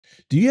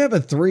Do you have a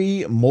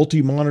 3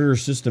 multi-monitor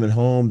system at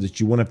home that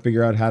you want to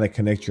figure out how to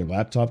connect your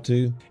laptop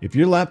to? If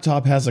your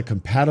laptop has a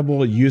compatible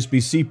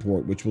USB-C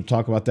port, which we'll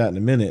talk about that in a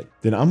minute,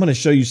 then I'm going to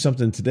show you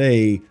something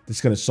today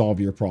that's going to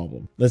solve your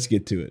problem. Let's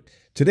get to it.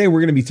 Today, we're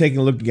going to be taking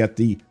a look at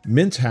the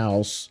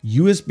Minthouse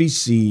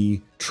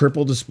USB-C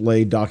triple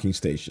display docking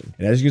station.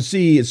 And as you can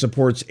see, it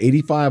supports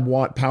 85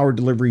 watt power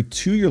delivery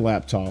to your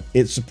laptop.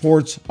 It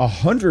supports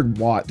 100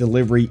 watt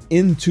delivery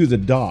into the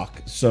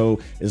dock.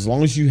 So as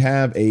long as you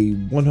have a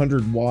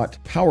 100 watt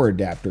power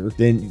adapter,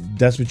 then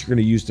that's what you're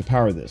going to use to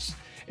power this.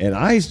 And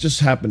I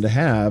just happen to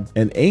have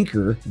an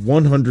Anker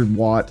 100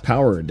 watt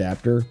power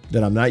adapter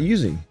that I'm not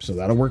using. So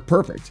that'll work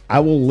perfect.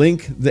 I will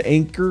link the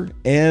Anker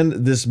and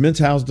this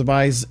Minthouse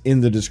device in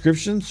the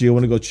description, so you'll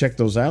want to go check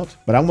those out.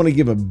 But I want to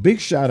give a big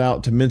shout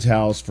out to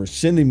Minthouse for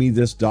sending me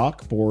this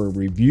dock for a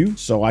review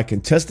so I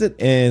can test it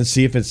and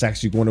see if it's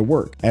actually going to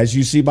work. As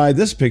you see by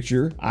this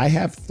picture, I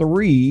have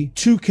 3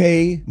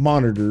 2K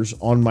monitors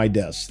on my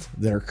desk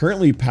that are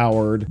currently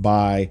powered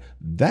by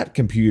that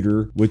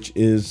computer, which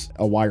is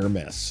a wire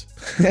mess.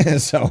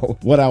 So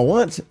what I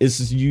want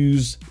is to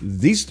use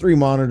these 3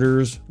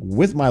 monitors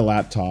with my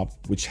laptop,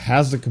 which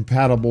has the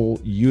compatible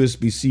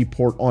USB-C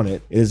port on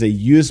it. It is a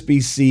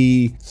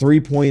USB-C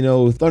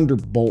 3.0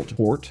 Thunderbolt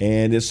port,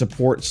 and it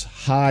supports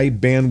high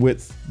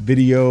bandwidth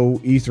video,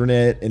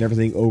 Ethernet, and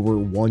everything over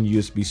one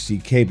USB-C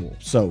cable.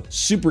 So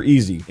super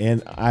easy.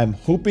 And I'm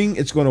hoping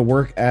it's going to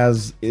work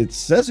as it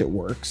says it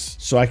works.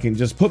 So I can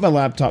just put my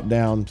laptop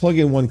down, plug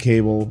in one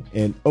cable,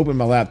 and open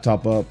my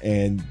laptop up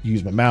and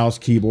use my mouse,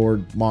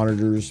 keyboard,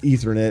 monitors,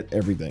 Ethernet,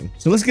 everything.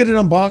 So let's get it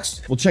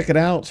unboxed. We'll check it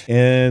out.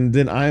 And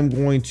then I'm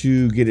going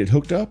to get it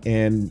hooked up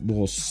and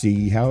we'll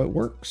see how it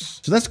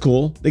works. So that's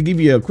cool. They give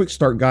you a quick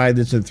start guide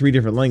that's in 3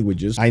 different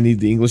languages. I need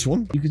the English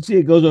one. You can see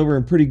it goes over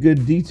in pretty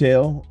good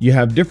detail. You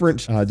have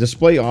different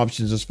display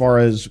options as far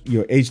as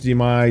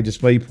HDMI,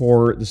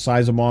 DisplayPort, the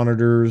size of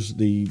monitors,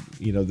 the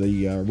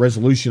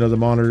resolution of the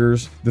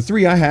monitors. The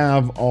 3 I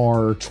have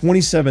are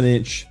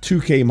 27-inch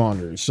 2K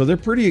monitors, so they're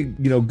pretty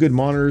good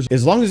monitors.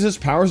 As long as this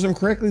powers them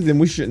correctly, then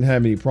we shouldn't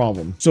have any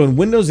problem. So in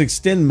Windows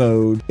Extend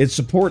mode, it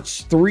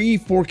supports 3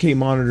 4K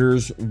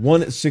monitors,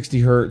 one at 60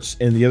 hertz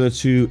and the other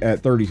 2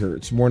 at 30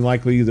 hertz. More than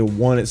likely, the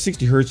one at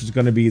 60 hertz is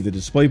going to be the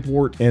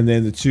DisplayPort, and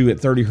then the 2 at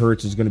 30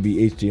 hertz is going to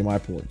be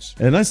HDMI ports.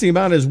 And the nice thing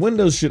about it is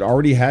Windows should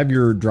already have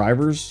your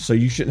drivers, so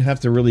you shouldn't have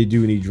to really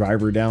do any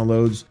driver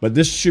downloads, but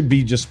this should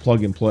be just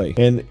plug and play.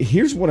 And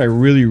here's what I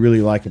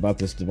really like about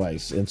this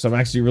device, and so I'm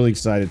actually really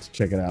excited to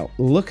check it out.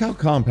 Look how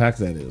compact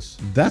that is.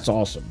 That's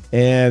awesome.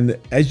 And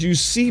as you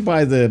see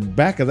by the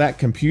back of that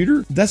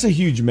computer, that's a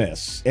huge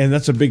mess, and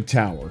that's a big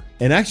tower.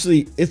 And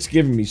actually, it's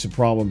giving me some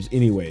problems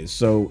anyways.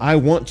 So I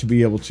want to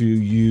be able to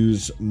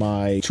use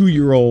my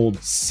 2-year-old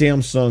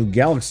Samsung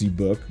Galaxy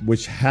Book,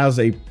 which has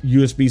a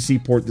USB-C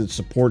port that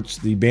supports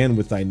the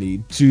bandwidth I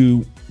need,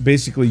 to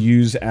basically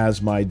use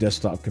as my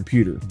desktop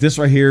computer. This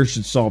right here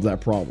should solve that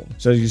problem.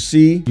 So as you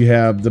see, you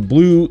have the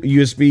blue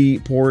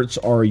USB ports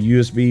are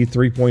USB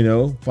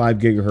 3.0, 5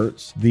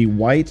 gigahertz. The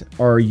white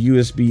are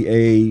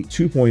USB-A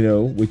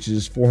 2.0, which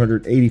is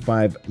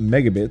 485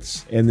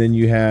 megabits. And then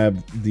you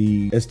have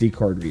the SD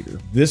card reader.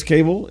 This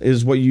cable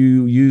is what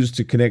you use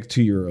to connect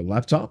to your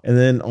laptop. And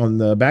then on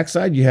the back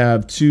side, you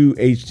have 2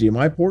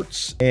 HDMI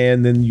ports.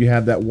 And then you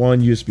have that one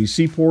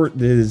USB-C port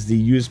that is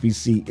the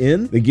USB-C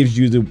in that gives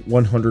you the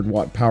 100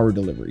 watt power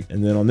delivery.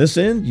 And then on this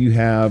end, you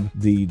have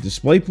the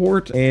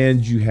DisplayPort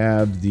and you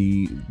have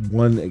the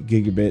 1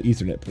 gigabit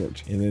Ethernet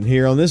port. And then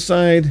here on this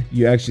side,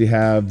 you actually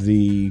have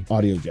the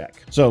audio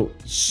jack. So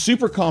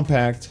super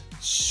compact,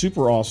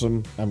 super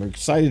awesome. I'm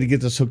excited to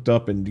get this hooked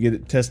up and get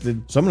it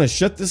tested. So I'm going to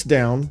shut this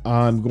down.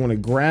 I'm going to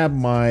grab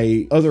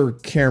my other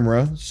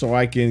camera so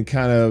I can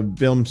kind of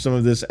film some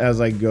of this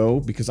as I go,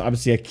 because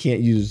obviously I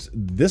can't use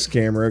this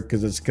camera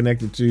because it's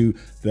connected to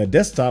the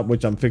desktop,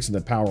 which I'm fixing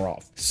to power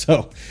off.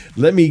 So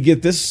let me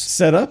get this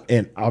set up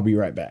and I'll be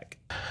right back.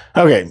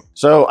 Okay,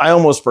 so I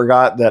almost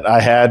forgot that I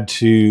had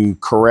to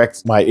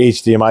correct my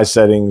HDMI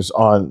settings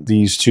on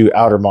these 2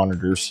 outer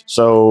monitors.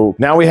 So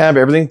now we have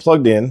everything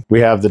plugged in.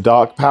 We have the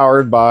dock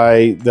powered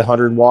by the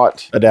 100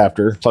 watt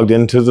adapter plugged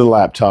into the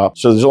laptop.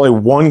 So there's only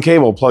 1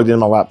 cable plugged in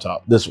my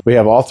laptop. We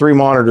have all 3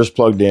 monitors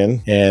plugged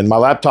in, and my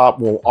laptop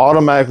will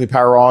automatically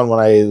power on when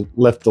I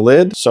lift the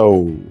lid.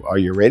 So are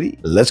you ready?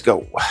 Let's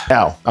go.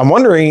 Now, I'm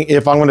wondering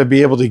if I'm going to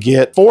be able to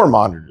get 4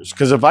 monitors,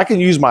 because if I can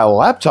use my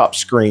laptop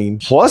screen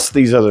plus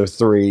these other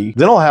 3,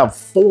 then I'll have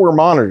 4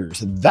 monitors.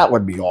 That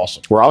would be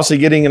awesome. We're obviously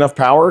getting enough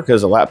power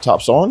because the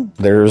laptop's on.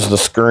 There's the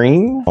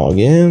screen. Log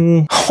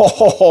in.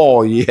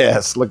 Oh,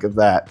 yes. Look at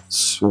that.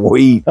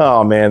 Sweet.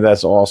 Oh, man,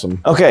 that's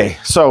awesome. Okay,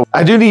 so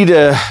I do need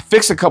to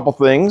fix a couple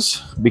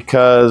things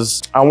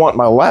because I want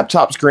my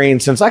laptop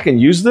screen, since I can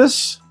use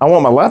this, I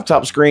want my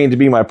laptop screen to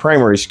be my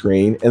primary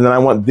screen, and then I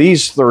want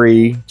these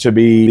 3 to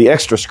be the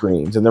extra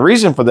screens. And the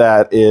reason for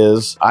that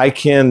is I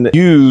can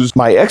use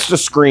my extra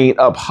screen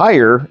up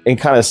higher and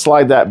kind of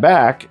slide that back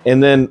back,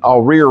 and then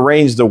I'll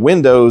rearrange the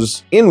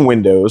windows in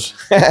Windows,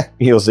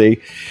 you'll see,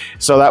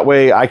 so that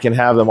way I can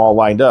have them all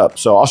lined up.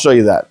 So I'll show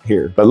you that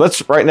here. But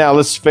right now,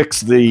 let's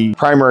fix the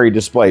primary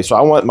display. So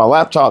I want my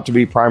laptop to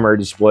be primary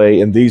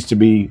display and these to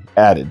be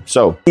added.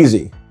 So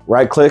easy,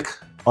 right click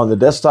on the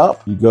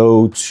desktop, you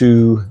go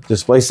to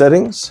display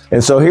settings.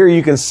 And so here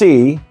you can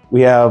see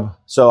we have,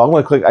 so I'm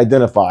going to click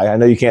identify. I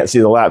know you can't see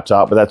the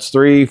laptop, but that's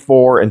 3,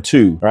 4, and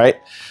 2, right?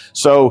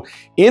 So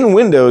in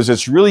Windows,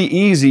 it's really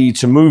easy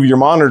to move your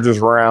monitors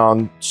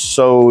around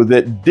so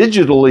that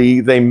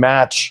digitally they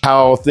match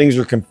how things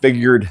are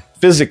configured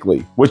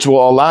physically, which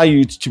will allow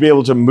you to be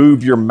able to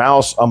move your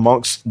mouse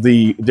amongst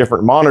the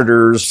different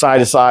monitors side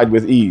to side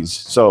with ease.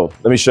 So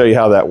let me show you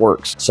how that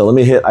works. So let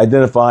me hit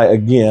identify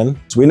again.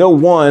 So we know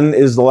 1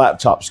 is the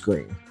laptop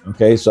screen.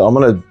 Okay, so I'm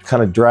gonna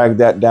kind of drag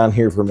that down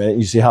here for a minute.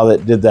 You see how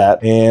that did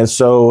that. And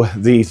so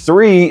the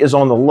 3 is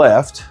on the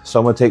left. So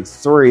I'm gonna take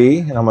 3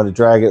 and I'm gonna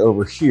drag it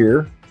over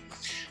here.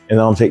 And then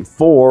I'll take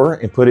 4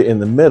 and put it in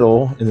the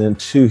middle, and then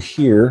 2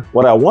 here.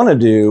 What I wanna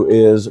do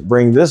is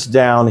bring this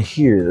down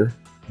here.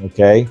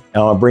 Okay,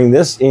 now I'll bring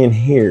this in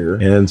here.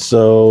 And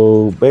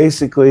so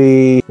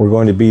basically we're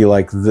going to be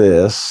like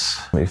this.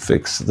 Let me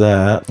fix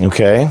that.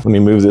 Okay, let me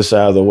move this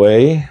out of the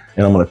way.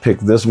 And I'm gonna pick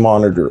this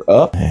monitor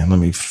up and let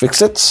me fix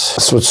it.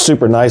 That's what's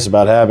super nice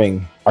about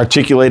having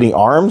articulating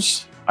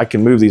arms. I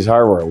can move these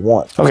however I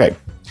want. Okay,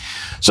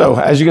 so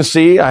as you can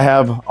see, I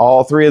have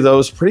all 3 of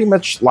those pretty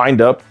much lined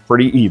up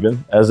pretty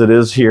even as it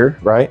is here,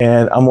 right?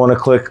 And I'm gonna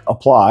click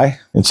apply.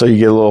 And so you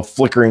get a little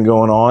flickering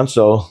going on.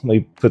 So let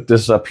me put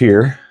this up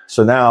here.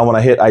 So now when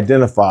I hit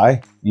identify,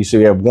 you see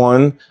we have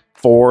 1,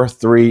 4,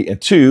 3, and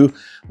 2,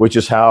 which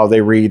is how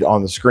they read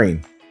on the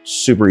screen.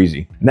 Super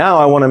easy. Now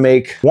I want to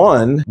make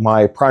 1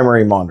 my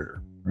primary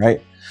monitor,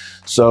 right?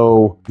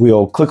 So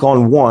we'll click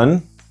on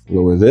 1,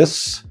 lower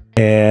this,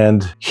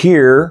 and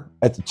here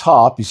at the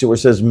top, you see where it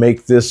says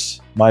make this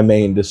my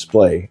main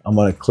display. I'm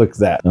going to click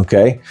that,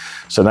 okay?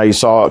 So now you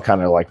saw it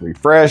kind of like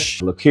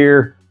refresh. Look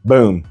here,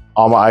 boom.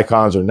 All my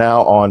icons are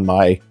now on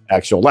my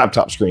actual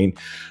laptop screen,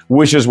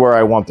 which is where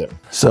I want them.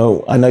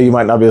 So I know you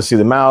might not be able to see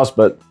the mouse,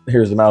 but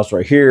here's the mouse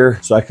right here.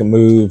 So I can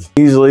move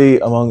easily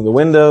among the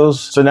windows.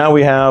 So now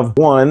we have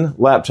 1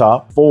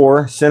 laptop,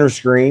 4 center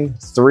screen,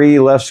 3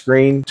 left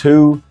screen,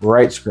 2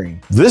 right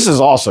screen. This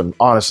is awesome,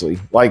 honestly.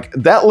 Like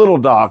that little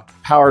dock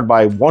powered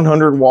by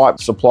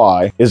 100-watt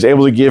supply is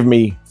able to give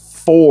me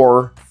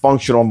 4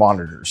 functional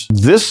monitors.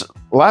 This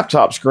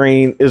laptop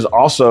screen is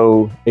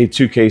also a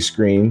 2K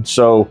screen.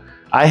 So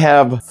I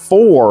have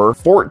 4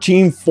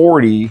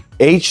 1440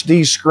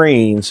 HD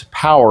screens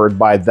powered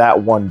by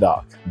that one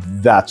dock.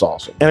 That's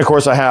awesome. And of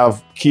course I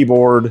have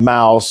keyboard,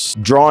 mouse,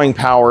 drawing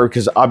power,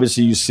 because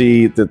obviously you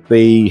see that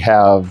they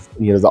have,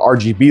 you know, the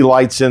RGB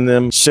lights in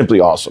them. Simply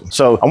awesome.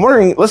 So I'm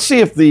wondering, let's see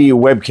if the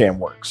webcam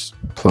works.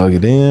 Plug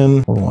it in.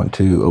 I want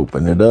to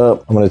open it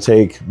up. I'm going to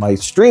take my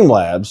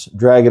StreamLabs,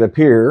 drag it up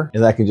here,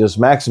 and I can just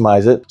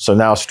maximize it. So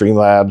now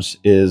StreamLabs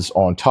is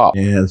on top.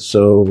 And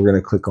so we're going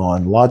to click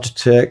on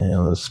Logitech,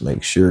 and let's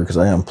make sure, because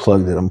I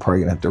unplugged it, I'm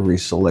probably going to have to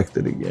reselect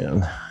it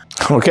again.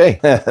 Okay,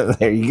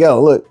 there you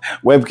go. Look,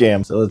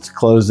 webcam. So let's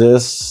close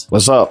this.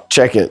 What's up?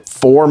 Check it.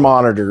 4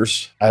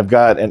 monitors. I've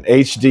got an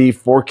HD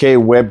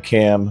 4K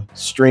webcam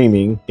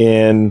streaming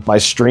in my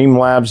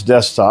StreamLabs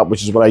desktop,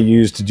 which is what I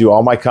use to do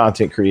all my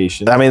content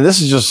creation. I mean, this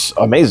is just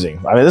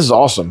amazing. I mean, this is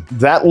awesome.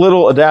 That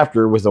little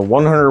adapter with a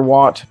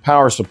 100-watt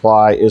power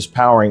supply is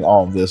powering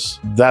all of this.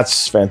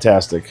 That's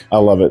fantastic. I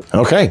love it.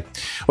 Okay,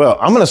 well,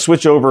 I'm going to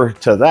switch over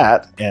to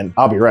that and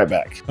I'll be right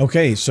back.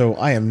 Okay, so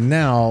I am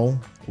now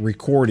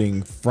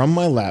recording from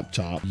my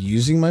laptop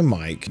using my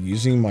mic,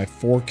 using my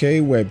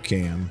 4K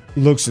webcam.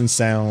 Looks and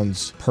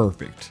sounds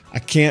perfect. I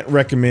can't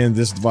recommend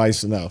this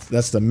device enough.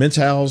 That's the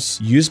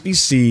Minthouse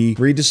USB-C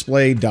 3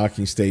 display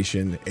docking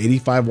station,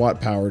 85-watt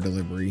power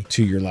delivery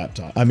to your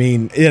laptop. I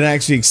mean, it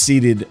actually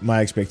exceeded my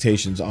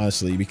expectations,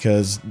 honestly,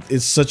 because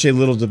it's such a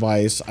little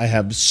device. I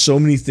have so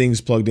many things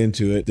plugged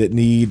into it that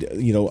need,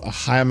 you know, a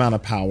high amount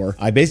of power.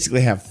 I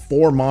basically have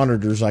 4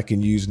 monitors I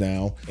can use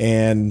now,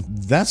 and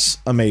that's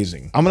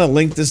amazing. I'm going to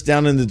link this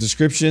down in the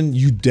description.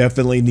 You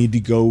definitely need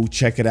to go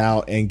check it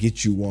out and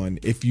get you one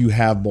if you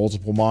have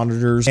multiple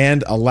monitors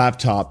and a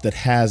laptop that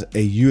has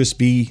a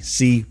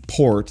USB-C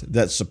port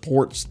that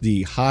supports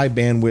the high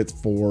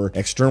bandwidth for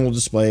external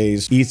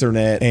displays,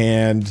 Ethernet,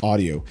 and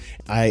audio.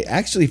 I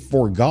actually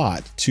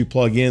forgot to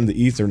plug in the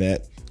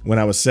Ethernet when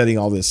I was setting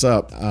all this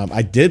up.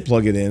 I did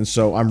plug it in,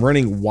 so I'm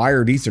running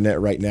wired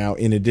Ethernet right now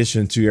in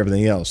addition to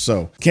everything else.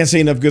 So can't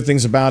say enough good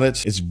things about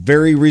it. It's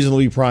very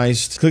reasonably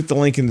priced. Click the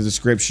link in the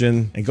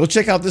description and go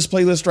check out this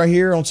playlist right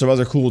here on some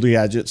other cool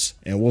gadgets,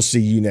 and we'll see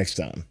you next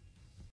time.